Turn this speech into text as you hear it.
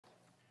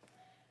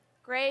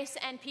Grace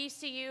and peace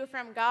to you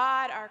from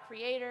God, our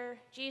Creator,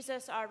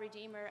 Jesus, our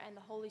Redeemer, and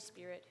the Holy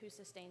Spirit who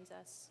sustains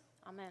us.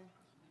 Amen.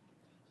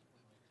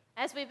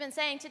 As we've been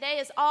saying, today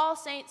is All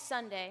Saints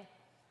Sunday,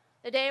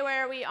 the day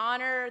where we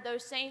honor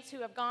those saints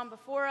who have gone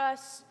before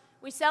us.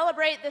 We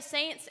celebrate the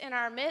saints in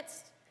our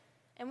midst,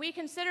 and we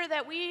consider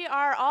that we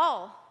are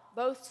all,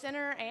 both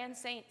sinner and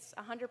saints,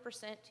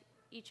 100%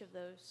 each of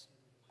those.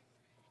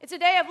 It's a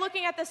day of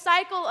looking at the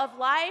cycle of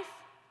life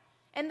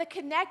and the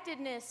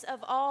connectedness of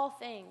all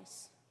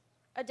things.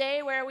 A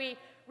day where we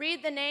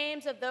read the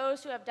names of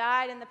those who have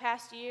died in the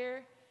past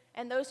year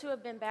and those who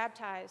have been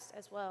baptized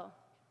as well.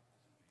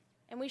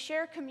 And we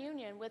share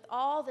communion with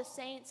all the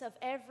saints of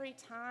every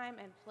time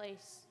and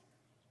place.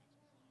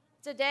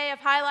 It's a day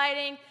of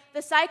highlighting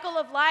the cycle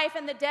of life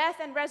and the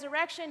death and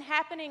resurrection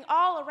happening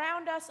all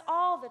around us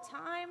all the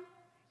time.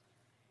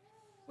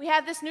 We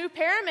have this new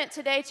parament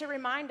today to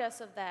remind us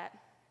of that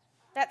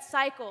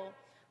cycle.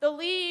 The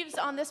leaves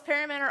on this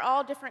parament are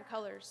all different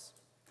colors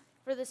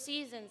for the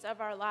seasons of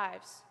our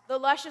lives. The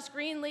luscious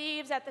green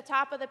leaves at the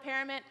top of the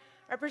parament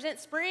represent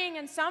spring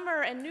and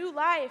summer and new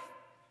life.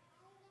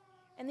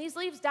 And these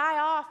leaves die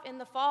off in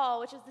the fall,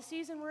 which is the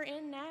season we're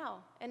in now.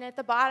 And at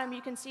the bottom,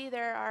 you can see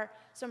there are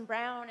some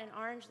brown and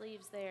orange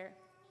leaves there.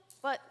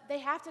 But they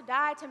have to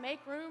die to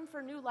make room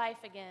for new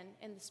life again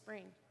in the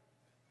spring.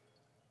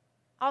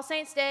 All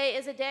Saints' Day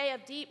is a day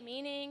of deep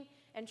meaning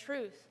and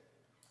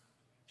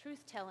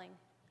truth-telling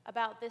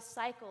about this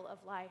cycle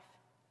of life.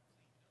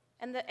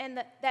 And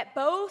that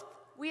both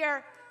we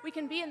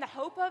can be in the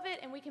hope of it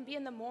and we can be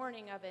in the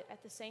mourning of it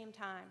at the same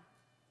time.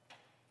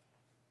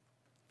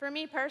 For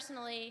me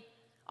personally,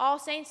 All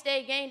Saints'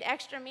 Day gained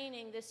extra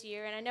meaning this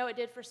year, and I know it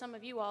did for some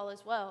of you all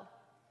as well.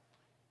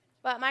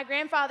 But my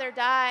grandfather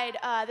died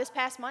this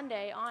past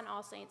Monday on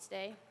All Saints'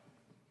 Day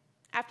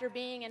after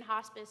being in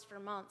hospice for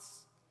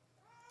months.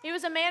 He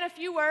was a man of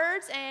few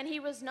words, and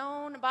he was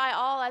known by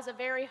all as a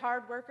very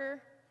hard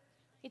worker.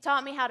 He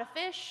taught me how to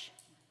fish,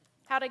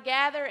 how to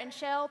gather and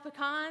shell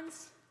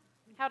pecans,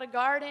 how to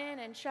garden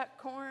and shuck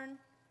corn,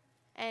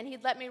 and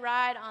he'd let me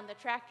ride on the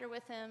tractor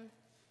with him.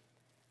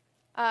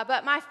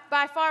 But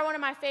by far one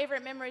of my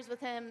favorite memories with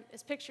him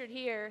is pictured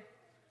here,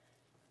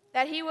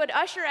 that he would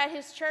usher at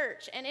his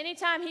church, and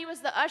anytime he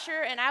was the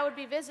usher and I would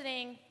be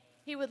visiting,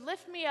 he would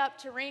lift me up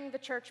to ring the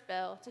church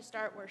bell to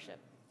start worship.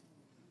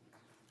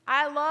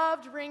 I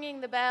loved ringing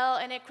the bell,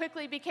 and it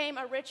quickly became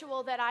a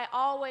ritual that I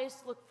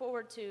always looked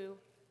forward to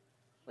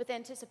with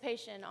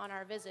anticipation on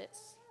our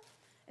visits.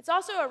 It's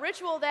also a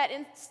ritual that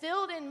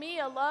instilled in me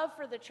a love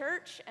for the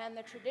church and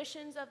the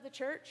traditions of the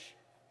church.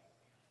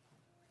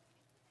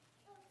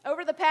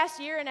 Over the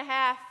past year and a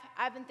half,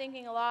 I've been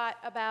thinking a lot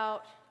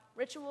about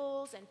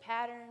rituals and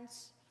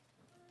patterns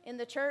in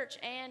the church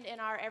and in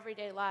our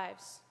everyday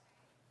lives.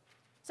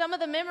 Some of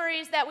the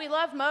memories that we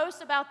love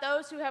most about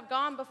those who have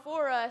gone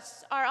before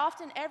us are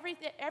often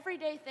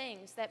everyday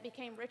things that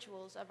became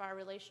rituals of our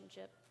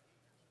relationship.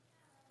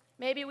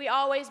 Maybe we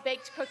always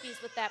baked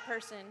cookies with that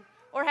person,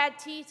 or had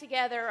tea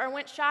together, or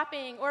went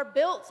shopping, or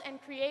built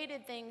and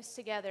created things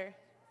together.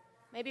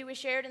 Maybe we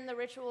shared in the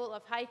ritual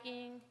of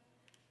hiking,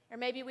 or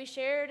maybe we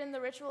shared in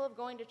the ritual of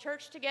going to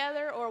church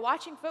together, or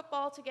watching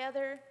football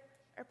together,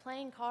 or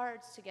playing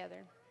cards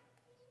together.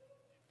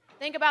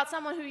 Think about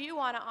someone who you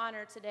want to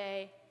honor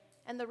today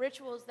and the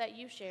rituals that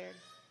you shared.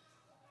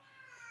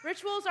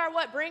 Rituals are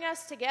what bring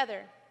us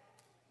together.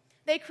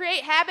 They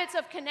create habits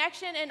of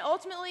connection, and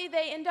ultimately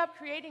they end up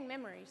creating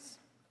memories.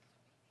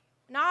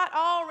 Not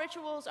all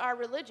rituals are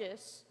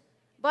religious,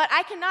 but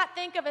I cannot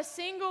think of a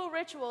single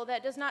ritual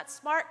that does not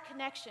spark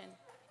connection,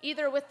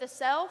 either with the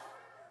self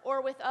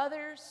or with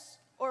others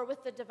or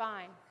with the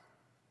divine.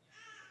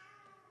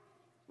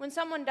 When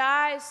someone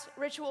dies,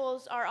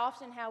 rituals are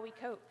often how we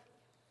cope.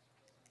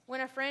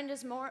 When a friend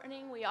is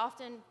mourning, we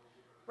often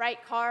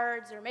write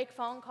cards or make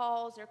phone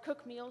calls or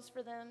cook meals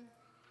for them.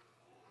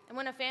 And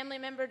when a family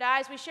member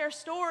dies, we share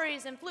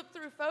stories and flip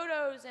through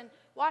photos and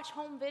watch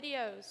home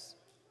videos.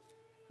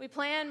 We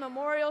plan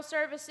memorial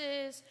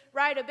services,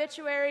 write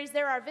obituaries,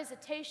 there are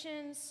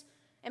visitations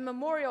and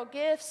memorial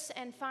gifts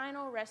and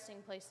final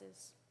resting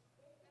places.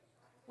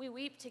 We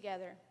weep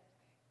together.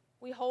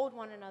 We hold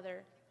one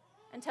another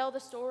and tell the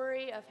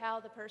story of how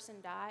the person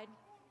died,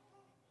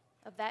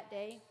 of that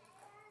day.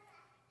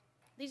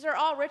 These are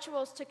all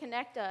rituals to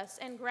connect us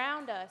and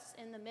ground us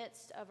in the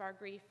midst of our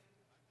grief.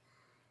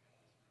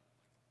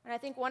 And I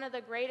think one of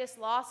the greatest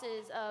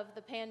losses of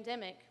the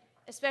pandemic,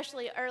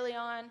 especially early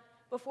on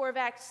before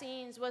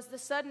vaccines, was the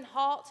sudden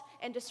halt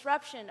and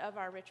disruption of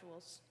our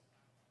rituals.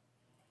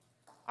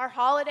 Our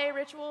holiday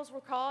rituals were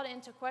called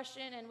into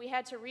question, and we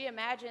had to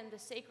reimagine the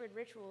sacred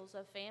rituals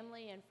of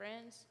family and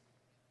friends.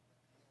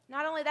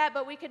 Not only that,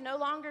 but we could no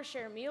longer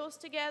share meals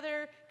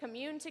together,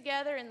 commune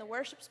together in the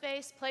worship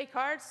space, play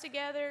cards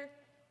together,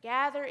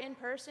 gather in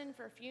person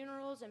for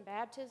funerals and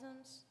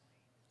baptisms,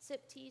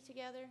 sip tea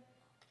together.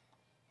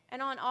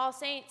 And on All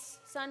Saints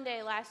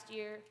Sunday last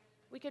year,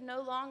 we could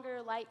no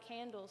longer light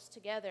candles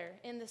together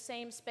in the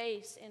same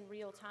space in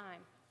real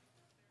time.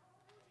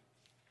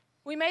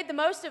 We made the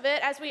most of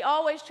it, as we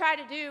always try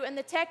to do, and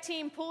the tech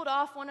team pulled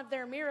off one of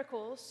their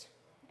miracles,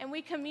 and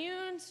we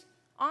communed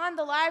on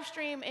the live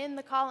stream in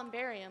the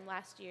columbarium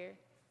last year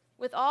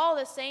with all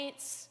the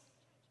saints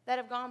that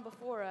have gone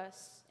before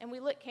us, and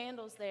we lit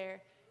candles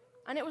there,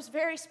 and it was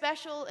very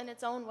special in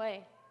its own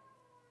way.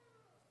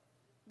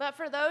 But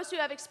for those who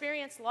have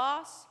experienced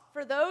loss,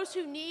 for those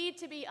who need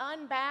to be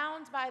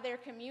unbound by their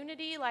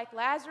community like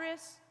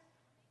Lazarus,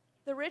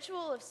 the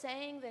ritual of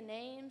saying the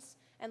names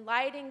and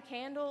lighting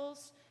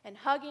candles and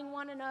hugging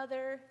one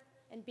another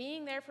and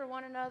being there for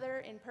one another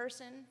in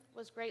person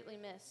was greatly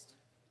missed.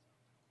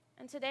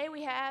 And today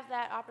we have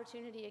that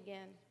opportunity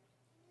again.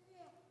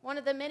 One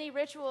of the many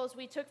rituals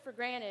we took for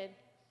granted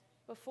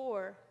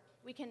before,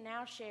 we can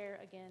now share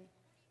again.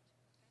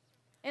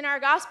 In our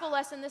gospel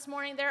lesson this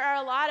morning, there are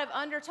a lot of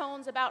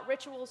undertones about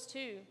rituals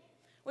too.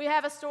 We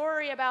have a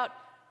story about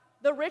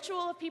the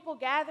ritual of people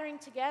gathering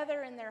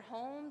together in their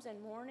homes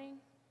and mourning.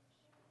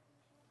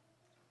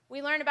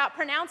 We learn about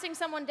pronouncing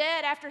someone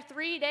dead after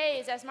 3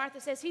 days, as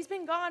Martha says, he's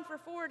been gone for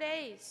 4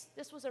 days.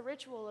 This was a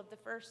ritual of the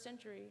first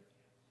century.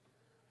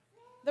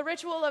 The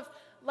ritual of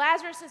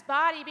Lazarus'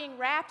 body being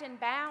wrapped and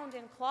bound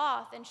in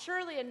cloth and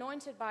surely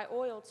anointed by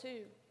oil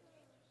too.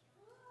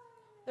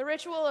 The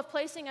ritual of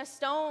placing a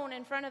stone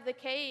in front of the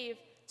cave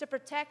to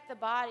protect the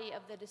body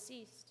of the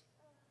deceased.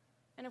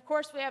 And of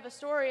course, we have a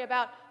story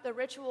about the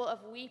ritual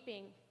of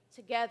weeping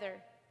together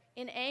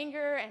in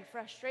anger and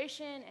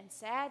frustration and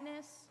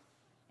sadness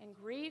and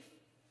grief.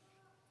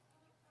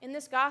 In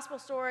this gospel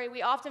story,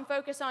 we often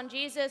focus on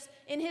Jesus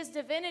in his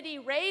divinity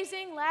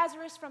raising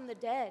Lazarus from the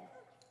dead.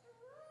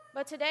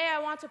 But today I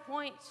want to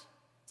point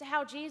to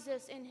how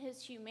Jesus in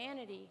his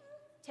humanity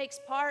takes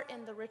part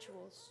in the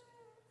rituals.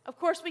 Of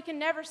course, we can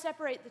never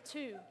separate the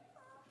two,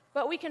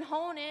 but we can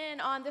hone in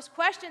on this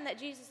question that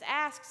Jesus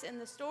asks in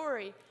the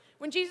story.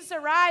 When Jesus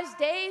arrives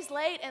days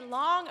late and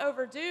long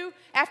overdue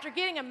after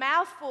getting a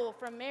mouthful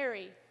from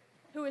Mary,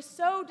 who is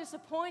so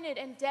disappointed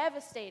and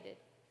devastated,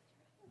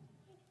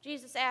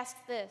 Jesus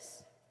asks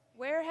this,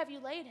 "Where have you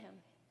laid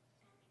him?"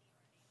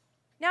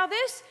 Now,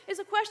 this is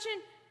a question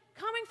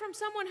coming from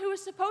someone who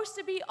is supposed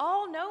to be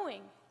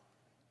all-knowing.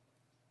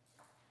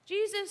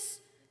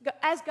 Jesus,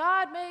 as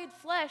God made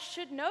flesh,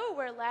 should know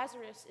where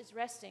Lazarus is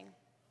resting.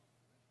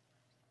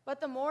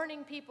 But the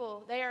mourning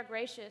people, they are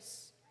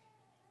gracious,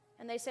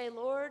 and they say,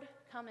 "Lord,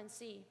 come and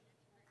see."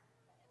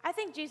 I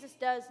think Jesus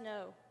does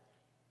know.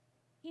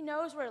 He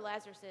knows where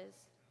Lazarus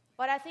is,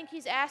 but I think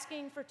he's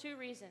asking for 2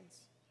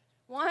 reasons.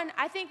 One,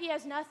 I think he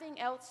has nothing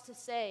else to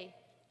say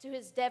to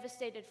his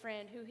devastated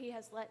friend who he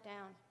has let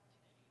down.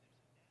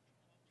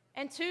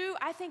 And 2,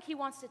 I think he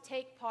wants to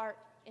take part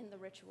in the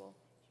ritual.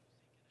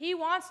 He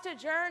wants to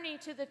journey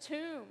to the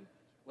tomb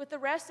with the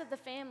rest of the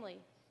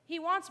family. He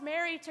wants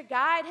Mary to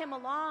guide him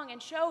along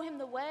and show him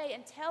the way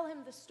and tell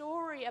him the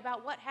story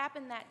about what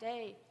happened that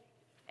day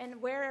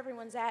and where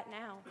everyone's at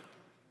now.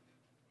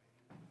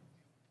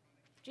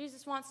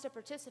 Jesus wants to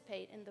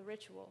participate in the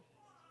ritual.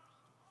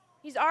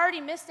 He's already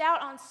missed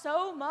out on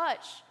so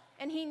much,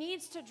 and he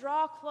needs to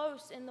draw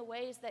close in the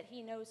ways that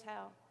he knows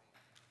how.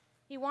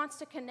 He wants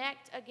to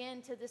connect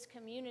again to this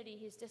community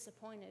he's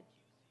disappointed.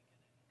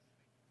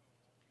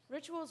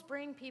 Rituals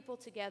bring people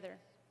together.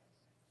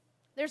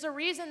 There's a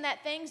reason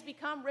that things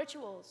become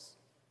rituals,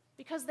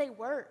 because they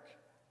work.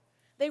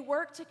 They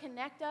work to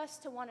connect us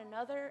to one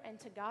another and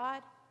to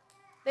God.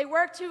 They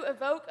work to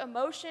evoke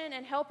emotion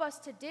and help us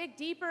to dig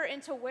deeper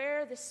into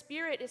where the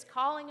Spirit is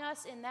calling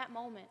us in that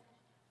moment.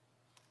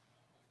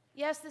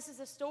 Yes, this is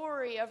a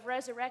story of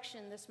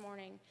resurrection this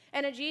morning,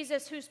 and a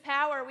Jesus whose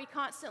power we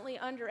constantly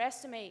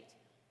underestimate.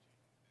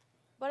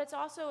 But it's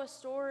also a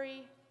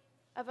story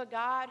of a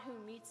God who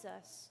meets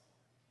us,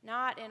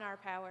 not in our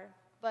power,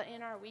 but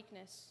in our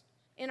weakness,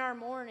 in our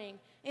mourning,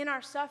 in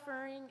our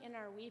suffering, in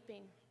our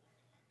weeping.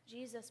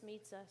 Jesus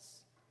meets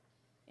us.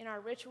 In our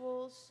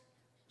rituals,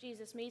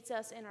 Jesus meets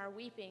us in our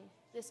weeping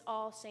this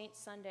All Saints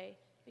Sunday,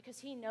 because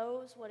he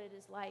knows what it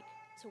is like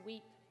to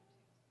weep.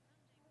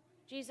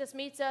 Jesus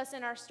meets us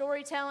in our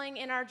storytelling,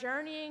 in our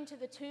journeying to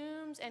the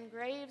tombs and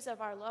graves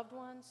of our loved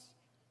ones.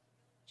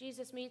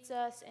 Jesus meets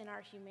us in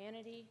our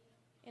humanity,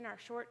 in our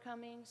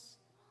shortcomings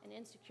and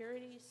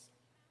insecurities.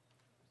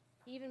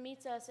 He even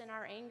meets us in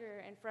our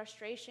anger and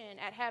frustration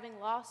at having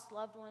lost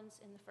loved ones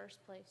in the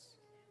first place.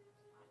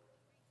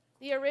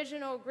 The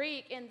original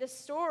Greek in this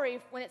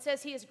story, when it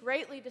says he is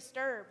greatly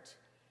disturbed,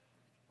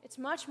 it's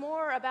much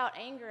more about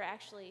anger,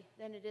 actually,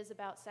 than it is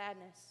about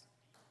sadness.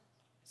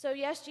 So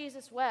yes,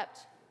 Jesus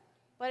wept,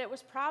 but it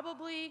was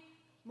probably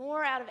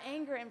more out of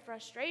anger and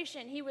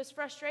frustration. He was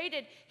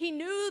frustrated. He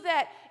knew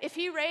that if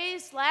he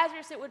raised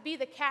Lazarus, it would be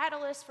the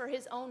catalyst for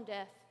his own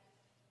death.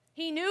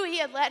 He knew he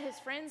had let his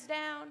friends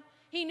down.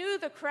 He knew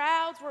the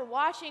crowds were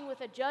watching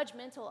with a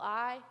judgmental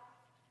eye.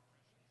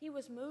 He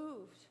was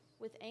moved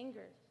with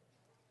anger.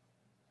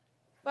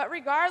 But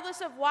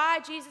regardless of why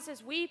Jesus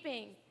is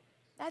weeping,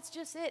 that's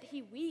just it.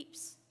 He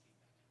weeps.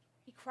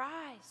 He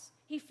cries.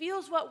 He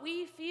feels what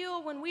we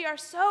feel when we are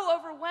so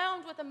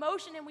overwhelmed with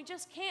emotion and we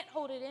just can't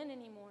hold it in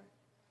anymore.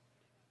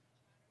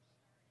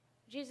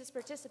 Jesus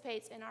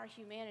participates in our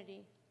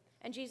humanity,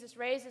 and Jesus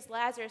raises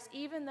Lazarus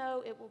even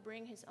though it will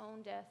bring his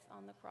own death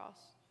on the cross.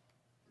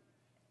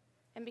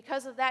 And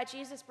because of that,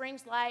 Jesus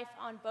brings life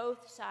on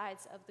both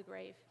sides of the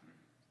grave.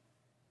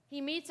 He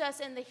meets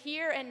us in the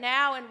here and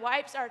now and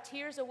wipes our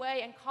tears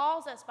away and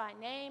calls us by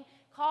name,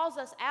 calls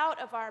us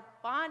out of our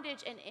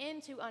bondage and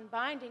into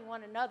unbinding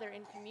one another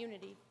in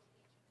community.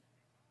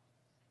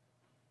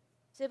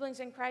 Siblings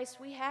in Christ,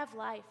 we have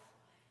life.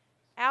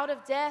 Out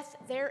of death,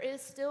 there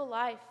is still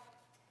life.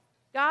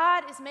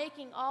 God is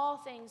making all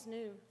things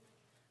new,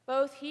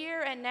 both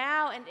here and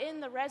now and in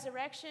the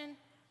resurrection.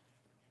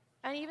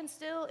 And even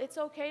still, it's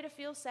okay to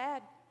feel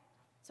sad.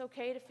 It's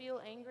okay to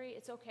feel angry.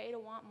 It's okay to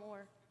want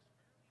more.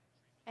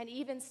 And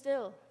even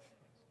still,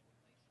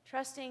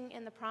 trusting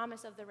in the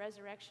promise of the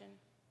resurrection,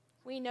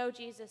 we know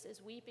Jesus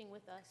is weeping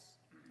with us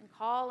and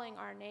calling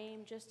our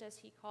name just as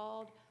he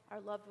called our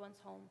loved ones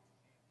home.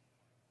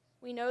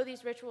 We know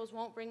these rituals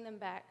won't bring them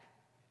back,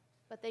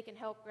 but they can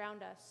help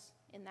ground us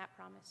in that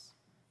promise.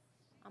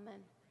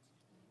 Amen.